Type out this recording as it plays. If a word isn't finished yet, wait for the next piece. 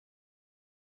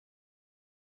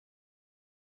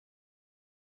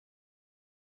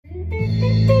Hey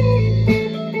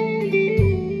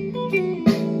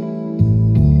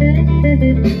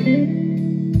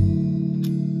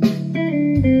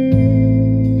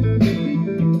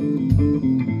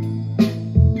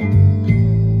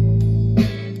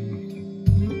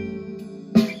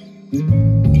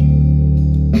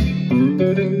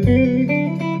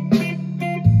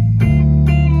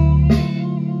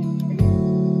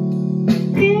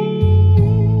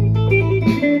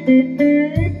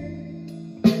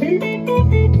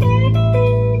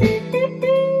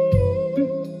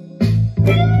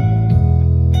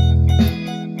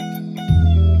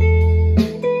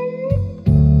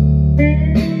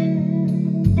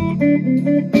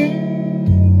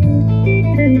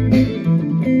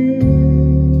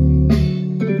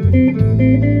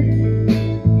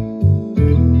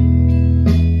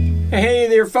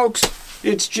there folks,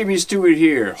 it's Jimmy Stewart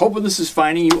here, hoping this is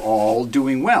finding you all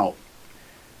doing well.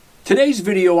 Today's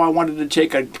video I wanted to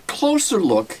take a closer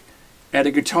look at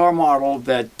a guitar model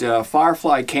that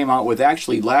Firefly came out with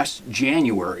actually last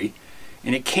January,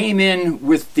 and it came in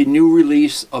with the new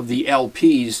release of the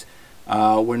LPs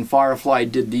when Firefly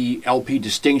did the LP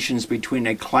distinctions between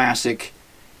a classic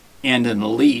and an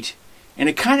elite. And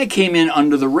it kind of came in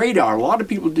under the radar. A lot of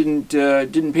people didn't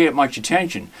pay it much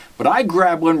attention. But I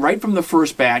grabbed one right from the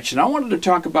first batch, and I wanted to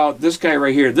talk about this guy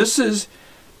right here. This is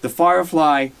the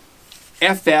Firefly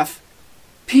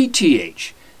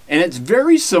FFPTH. And it's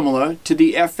very similar to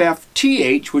the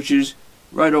FFTH, which is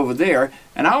right over there.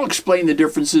 And I'll explain the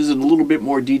differences in a little bit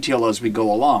more detail as we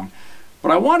go along.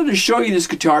 But I wanted to show you this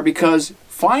guitar because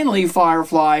finally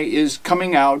Firefly is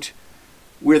coming out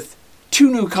with two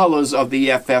new colors of the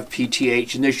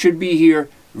FFPTH, and they should be here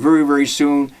very, very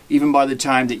soon, even by the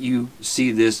time that you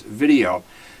see this video.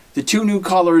 The two new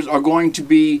colors are going to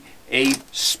be a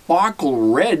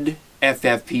sparkle red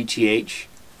FFPTH,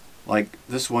 like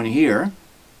this one here,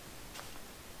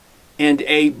 and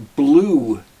a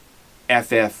blue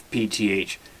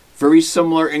FFPTH, very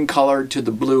similar in color to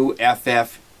the blue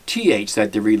FFTH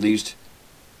that they released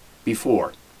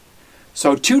before.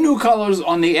 So two new colors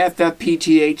on the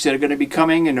FFPTH that are going to be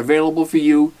coming and available for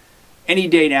you any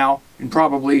day now, and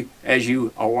probably as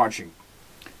you are watching.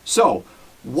 So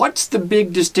what's the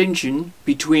big distinction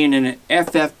between an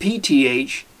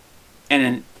FFPTH and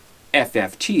an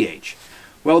FFTH?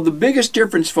 Well, the biggest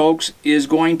difference, folks, is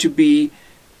going to be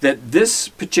that this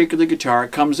particular guitar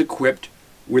comes equipped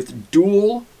with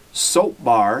dual soap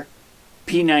bar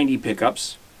P90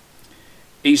 pickups,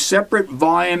 a separate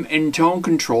volume and tone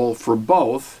control for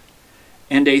both,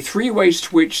 and a three-way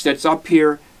switch that's up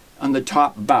here on the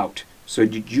top bout. So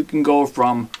you can go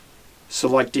from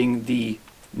selecting the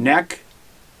neck,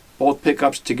 both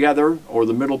pickups together, or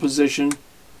the middle position,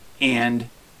 and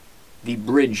the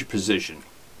bridge position.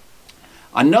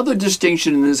 Another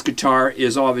distinction in this guitar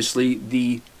is obviously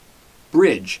the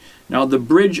bridge. Now the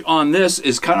bridge on this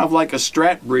is kind of like a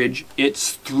Strat bridge.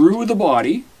 It's through the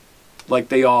body, like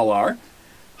they all are.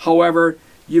 However,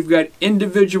 you've got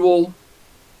individual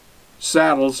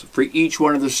saddles for each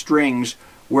one of the strings,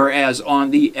 whereas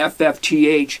on the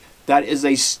FFTH, that is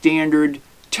a standard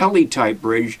telly type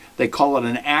bridge. They call it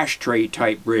an ashtray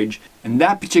type bridge, and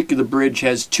that particular bridge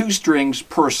has two strings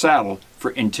per saddle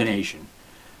for intonation.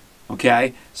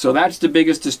 Okay, so that's the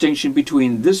biggest distinction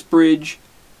between this bridge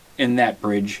and that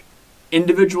bridge.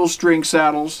 Individual string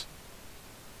saddles,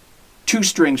 two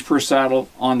strings per saddle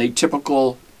on the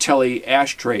typical telly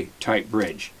ashtray type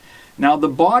bridge. Now the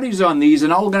bodies on these,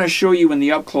 and I'm going to show you in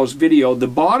the up close video, the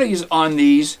bodies on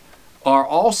these are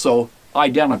also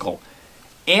identical,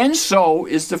 and so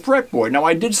is the fretboard. Now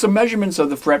I did some measurements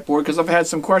of the fretboard because I've had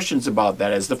some questions about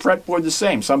that. Is the fretboard the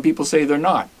same? Some people say they're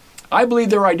not. I believe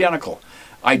they're identical.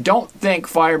 I don't think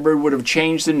Firebird would have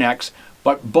changed the necks,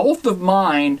 but both of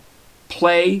mine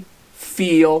play,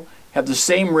 feel, have the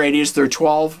same radius. They're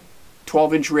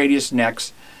 12-inch radius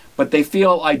necks, but they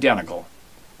feel identical.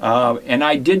 And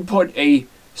I did put a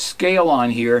scale on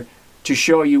here to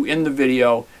show you in the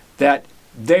video that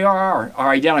they are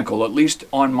identical, at least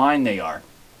on mine they are.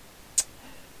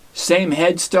 Same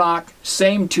headstock,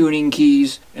 same tuning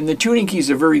keys, and the tuning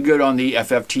keys are very good on the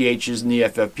FFTHs and the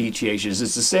FFPTHs.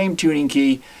 It's the same tuning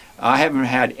key. I haven't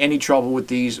had any trouble with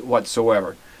these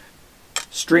whatsoever.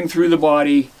 String through the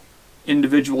body,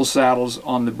 individual saddles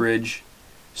on the bridge,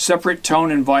 separate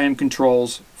tone and volume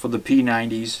controls for the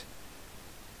P90s,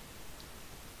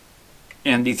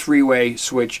 and the three-way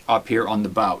switch up here on the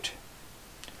bout.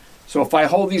 So if I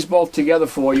hold these both together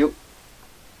for you,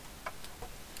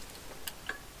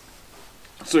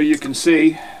 so you can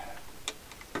see,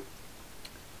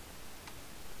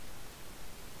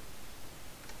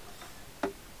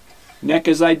 neck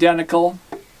is identical,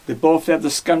 They both have the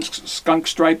skunk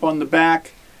stripe on the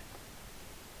back.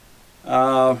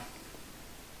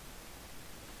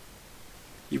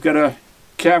 You've got a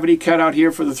cavity cut out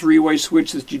here for the three-way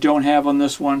switch that you don't have on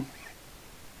this one.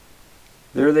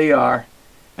 There they are.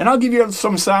 And I'll give you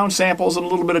some sound samples and a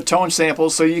little bit of tone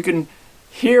samples so you can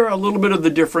hear a little bit of the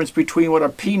difference between what a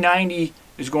P90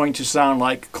 is going to sound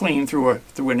like clean through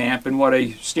an amp and what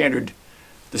the standard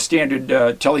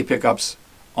tele pickups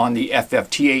on the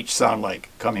FFTH sound like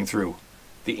coming through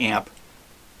the amp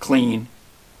clean.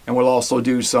 And we'll also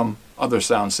do some other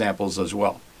sound samples as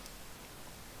well.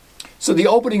 So the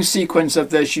opening sequence of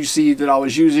this, you see that I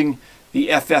was using the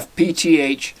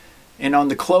FFPTH, and on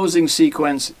the closing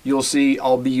sequence you'll see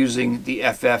I'll be using the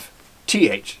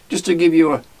FFTH, just to give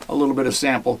you a little bit of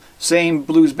sample. Same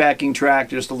blues backing track,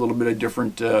 just a little bit of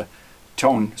different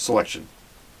tone selection.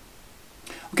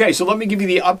 Okay, so let me give you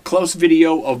the up-close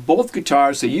video of both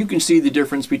guitars so you can see the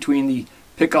difference between the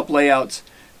pickup layouts,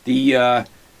 the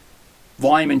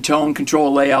volume and tone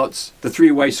control layouts, the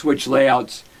three-way switch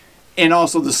layouts, and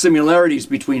also the similarities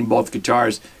between both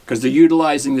guitars, because they're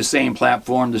utilizing the same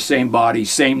platform, the same body,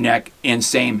 same neck, and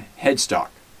same headstock.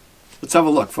 Let's have a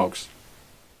look, folks.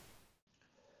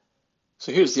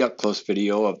 So here's the up-close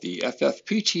video of the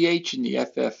FFPTH and the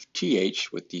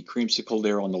FFTH with the creamsicle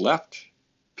there on the left,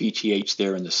 PTH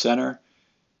there in the center,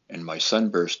 and my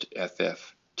sunburst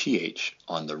FFTH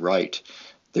on the right.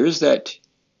 There's that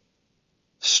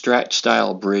Strat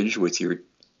style bridge with your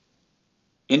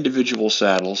individual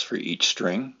saddles for each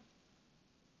string.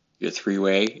 Your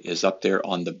three-way is up there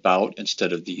on the bout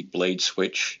instead of the blade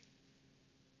switch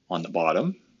on the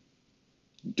bottom.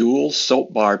 Dual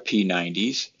soap bar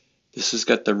P90s. This has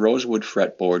got the rosewood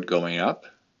fretboard going up.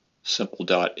 Simple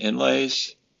dot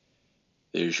inlays.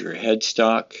 There's your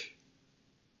headstock.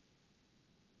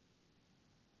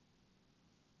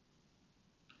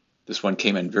 This one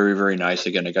came in very, very nice.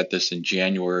 Again, I got this in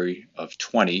January of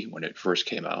 20 when it first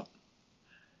came out.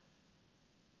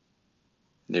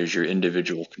 There's your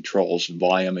individual controls,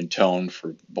 volume and tone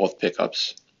for both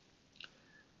pickups.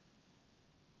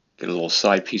 Get a little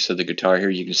side piece of the guitar here.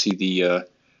 You can see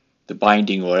the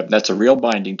binding. That's a real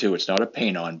binding too. It's not a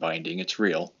paint-on binding. It's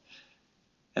real.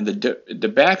 And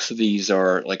the backs of these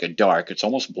are like a dark. It's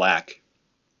almost black.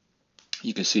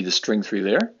 You can see the string through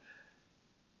there.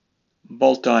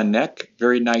 Bolt-on neck.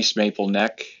 Very nice maple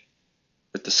neck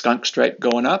with the skunk stripe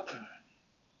going up.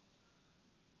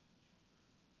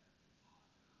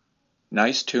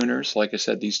 Nice tuners. Like I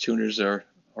said, these tuners are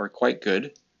quite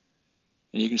good.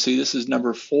 And you can see this is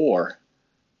number 4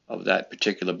 of that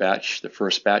particular batch, the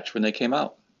first batch when they came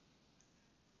out.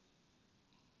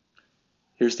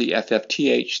 Here's the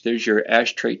FFTH. There's your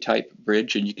ashtray type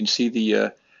bridge, and you can see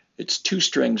it's 2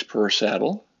 strings per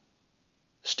saddle.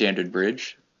 Standard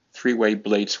bridge. 3-way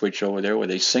blade switch over there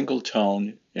with a single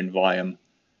tone and volume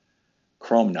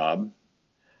chrome knob.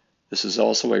 This is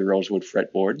also a rosewood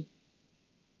fretboard.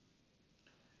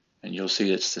 And you'll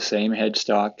see it's the same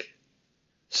headstock,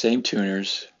 same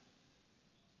tuners.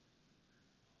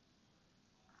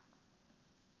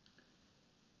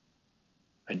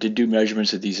 I did do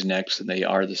measurements of these necks and they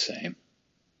are the same.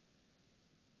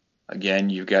 Again,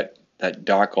 you've got that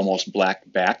dark, almost black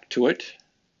back to it.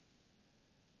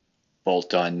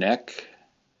 Bolt-on neck,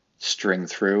 string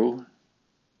through.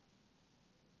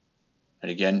 And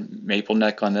again, maple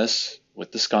neck on this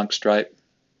with the skunk stripe.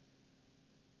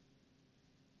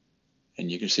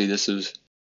 And you can see this is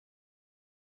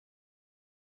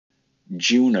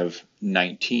June of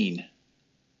 19.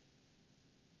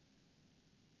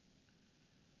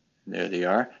 There they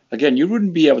are. Again, you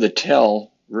wouldn't be able to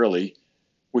tell really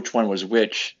which one was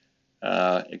which,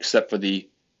 except for the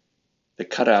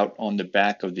cutout on the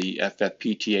back of the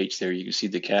FFPTH there. You can see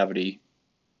the cavity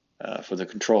for the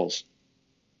controls.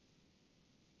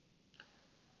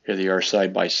 Here they are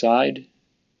side by side.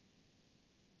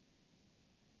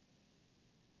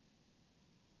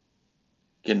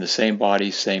 Again, the same body,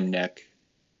 same neck,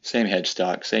 same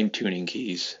headstock, same tuning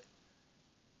keys.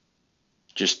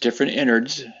 Just different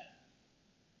innards.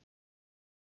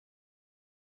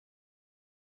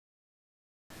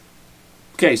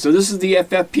 Okay, so this is the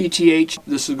FFPTH.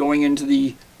 This is going into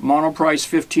the Monoprice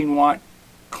 15 watt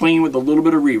clean with a little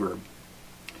bit of reverb.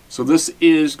 So this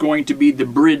is going to be the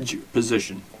bridge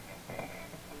position.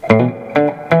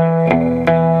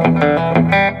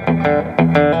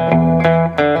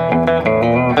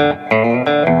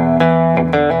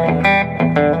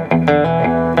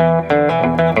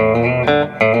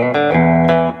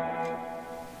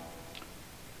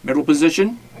 Middle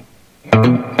position.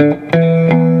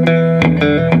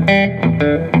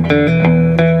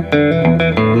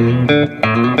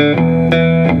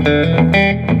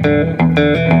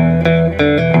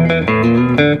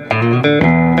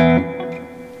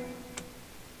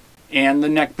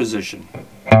 position.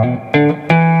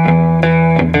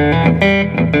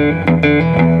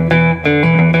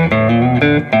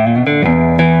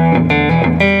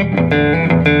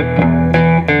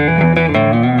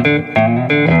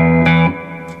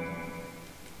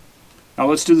 Now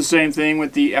let's do the same thing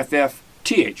with the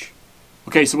FFTH.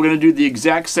 Okay, so we're going to do the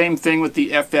exact same thing with the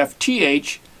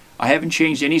FFTH. I haven't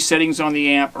changed any settings on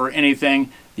the amp or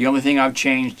anything. The only thing I've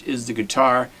changed is the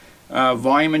guitar.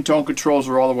 Volume and tone controls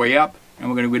are all the way up, and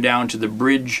we're going to go down to the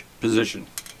bridge position.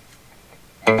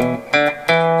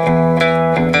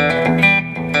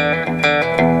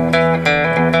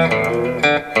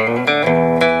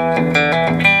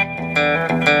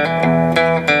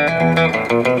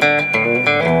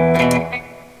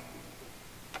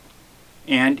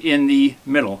 And in the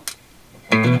middle.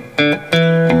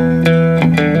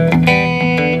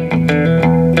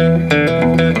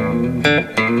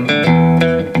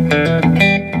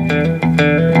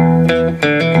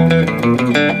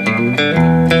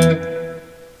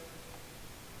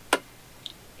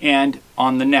 And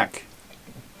on the neck.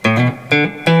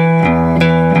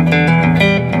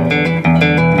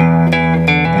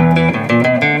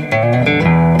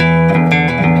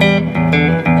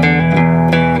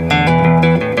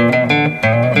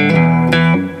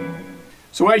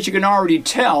 So as you can already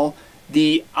tell,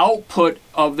 the output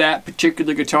of that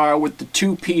particular guitar with the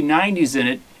two P90s in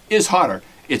it is hotter.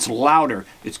 It's louder.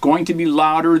 It's going to be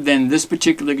louder than this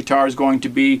particular guitar is going to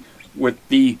be with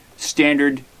the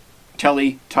standard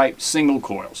Tele type single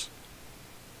coils.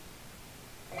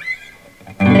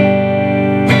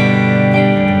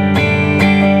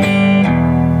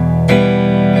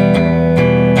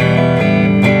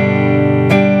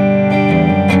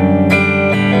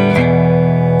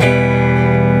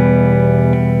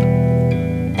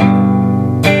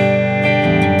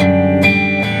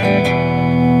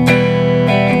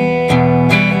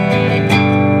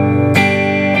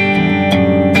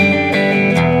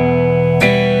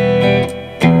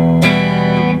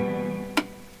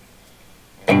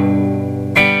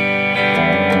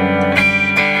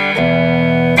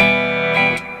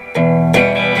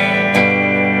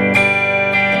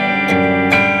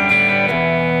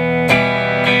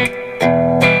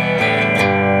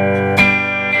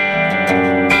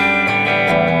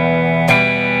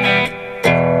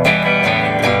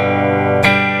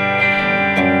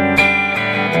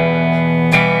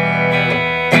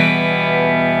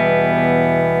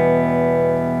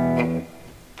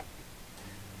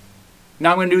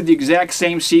 Now I'm going to do the exact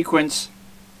same sequence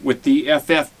with the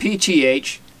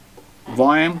FFPTH,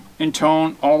 volume and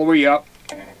tone all the way up.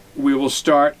 We will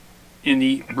start in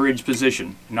the bridge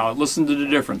position. Now listen to the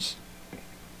difference.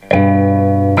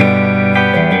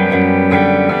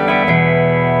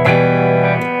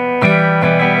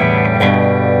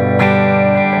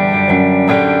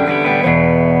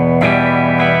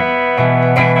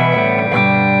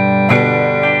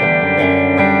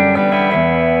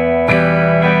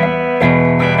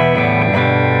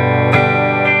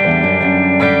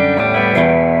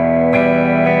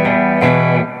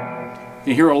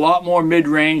 You hear a lot more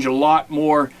mid-range, a lot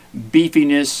more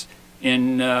beefiness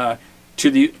in to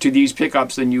these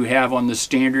pickups than you have on the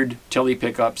standard Tele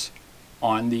pickups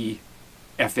on the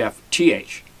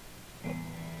FFTH.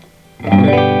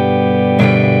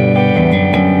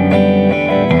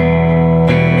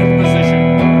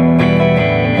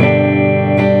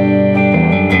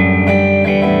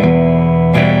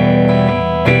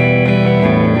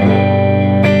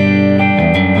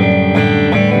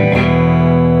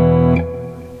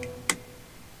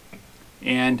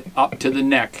 And up to the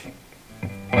neck.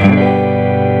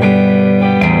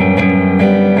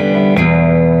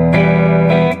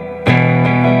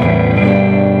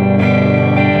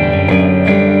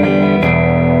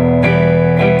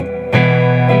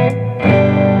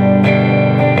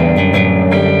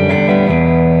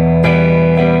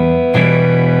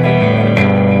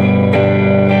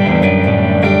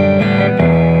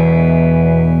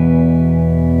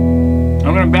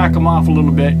 I'm going to back them off a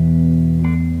little bit.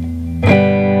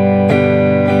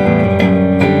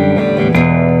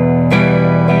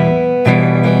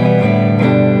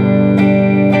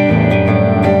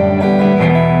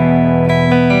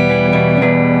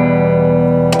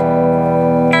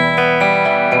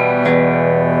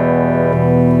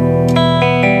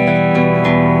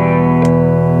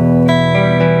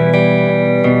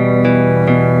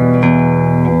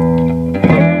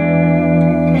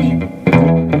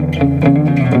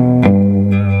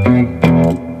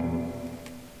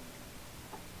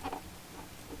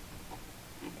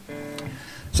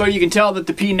 So you can tell that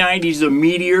the P90 is a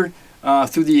meteor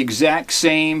through the exact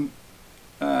same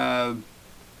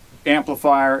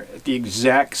amplifier, at the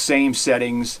exact same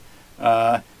settings.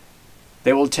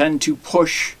 they will tend to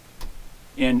push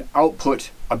and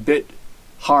output a bit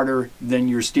harder than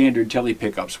your standard tele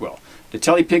pickups will. The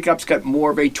tele pickups got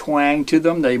more of a twang to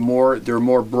them. They're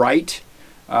more bright.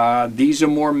 These are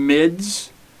more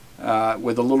mids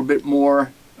with a little bit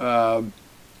more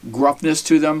gruffness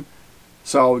to them.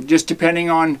 So just depending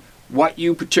on what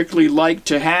you particularly like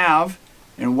to have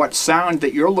and what sound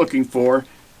that you're looking for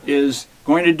is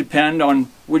going to depend on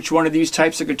which one of these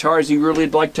types of guitars you really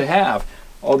like to have.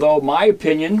 Although my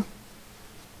opinion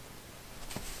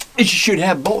is you should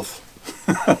have both.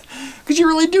 Because you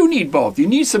really do need both. You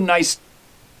need some nice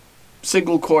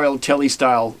single coil tele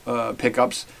style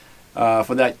pickups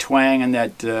for that twang and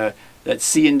that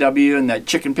C&W and that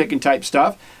chicken picking type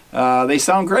stuff. They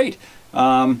sound great.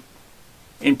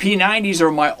 And P90s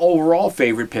are my overall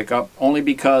favorite pickup, only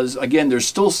because, again, they're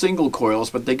still single coils,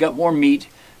 but they got more meat,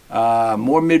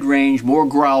 more mid-range, more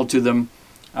growl to them.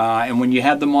 And when you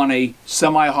have them on a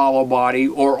semi-hollow body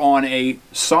or on a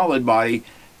solid body,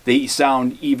 they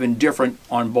sound even different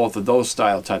on both of those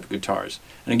style type of guitars.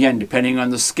 And again, depending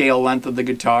on the scale length of the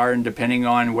guitar and depending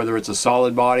on whether it's a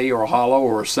solid body or a hollow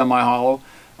or a semi-hollow,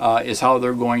 is how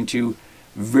they're going to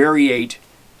variate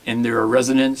in their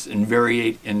resonance and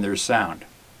variate in their sound.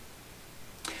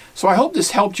 So I hope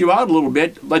this helped you out a little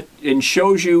bit and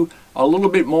shows you a little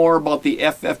bit more about the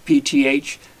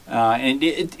FFPTH and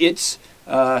its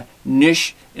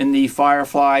niche in the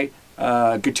Firefly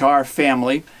guitar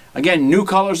family. Again, new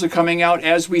colors are coming out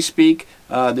as we speak.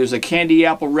 There's a candy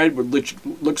apple red, which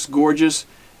looks gorgeous,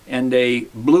 and a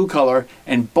blue color.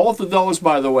 And both of those,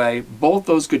 by the way, both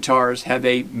those guitars have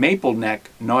a maple neck,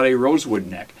 not a rosewood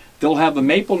neck. They'll have a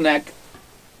maple neck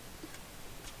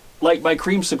like my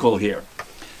creamsicle here.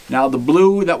 Now the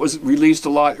blue that was released a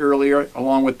lot earlier,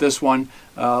 along with this one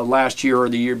last year or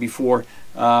the year before,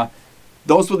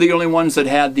 those were the only ones that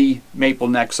had the maple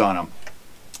necks on them.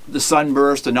 The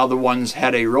Sunburst and other ones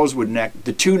had a rosewood neck.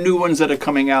 The two new ones that are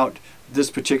coming out this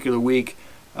particular week,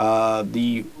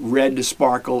 the red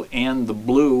sparkle and the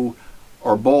blue,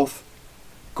 are both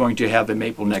going to have a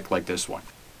maple neck like this one.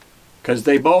 Because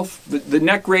they both, the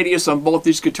neck radius on both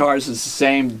these guitars is the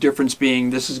same, the difference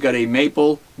being this has got a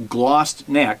maple glossed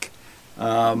neck,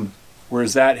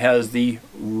 whereas that has the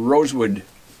rosewood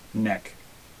neck.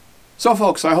 So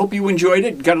folks, I hope you enjoyed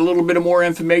it. Got a little bit of more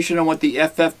information on what the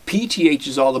FFPTH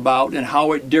is all about and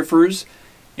how it differs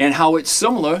and how it's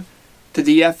similar to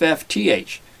the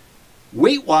FFTH.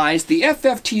 Weight-wise, the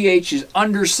FFTH is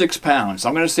under 6 pounds.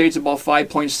 I'm going to say it's about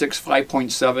 5.6,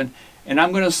 5.7. And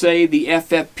I'm going to say the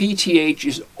FFPTH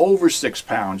is over 6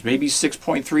 pounds, maybe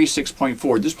 6.3,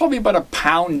 6.4. There's probably about a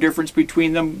pound difference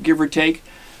between them, give or take.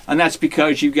 And that's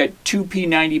because you've got two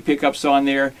P90 pickups on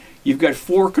there. You've got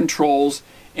 4 controls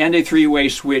and a 3-way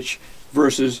switch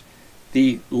versus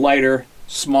the lighter,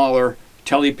 smaller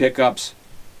tele pickups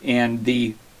and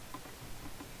the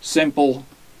simple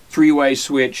 3-way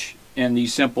switch and the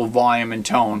simple volume and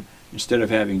tone instead of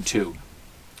having 2.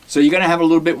 So you're going to have a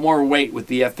little bit more weight with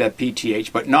the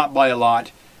FFPTH, but not by a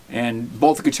lot. And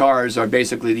both guitars are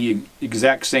basically the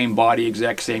exact same body,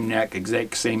 exact same neck,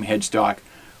 exact same headstock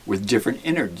with different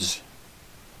innards.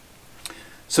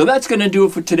 So that's going to do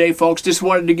it for today, folks. Just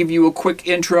wanted to give you a quick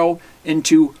intro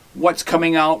into what's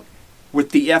coming out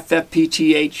with the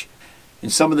FFPTH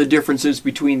and some of the differences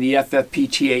between the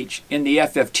FFPTH and the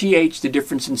FFTH, the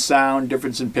difference in sound,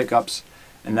 difference in pickups,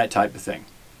 and that type of thing.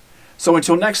 So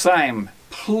until next time,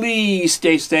 please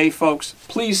stay safe, folks.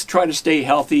 Please try to stay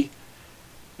healthy.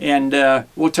 And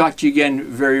we'll talk to you again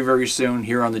very, very soon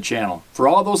here on the channel. For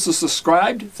all those who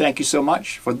subscribed, thank you so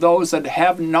much. For those that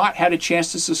have not had a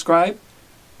chance to subscribe,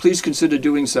 please consider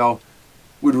doing so.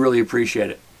 We'd really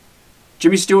appreciate it.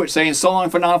 Jimmy Stewart saying so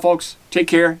long for now, folks. Take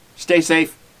care. Stay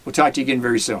safe. We'll talk to you again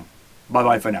very soon.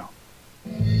 Bye-bye for now.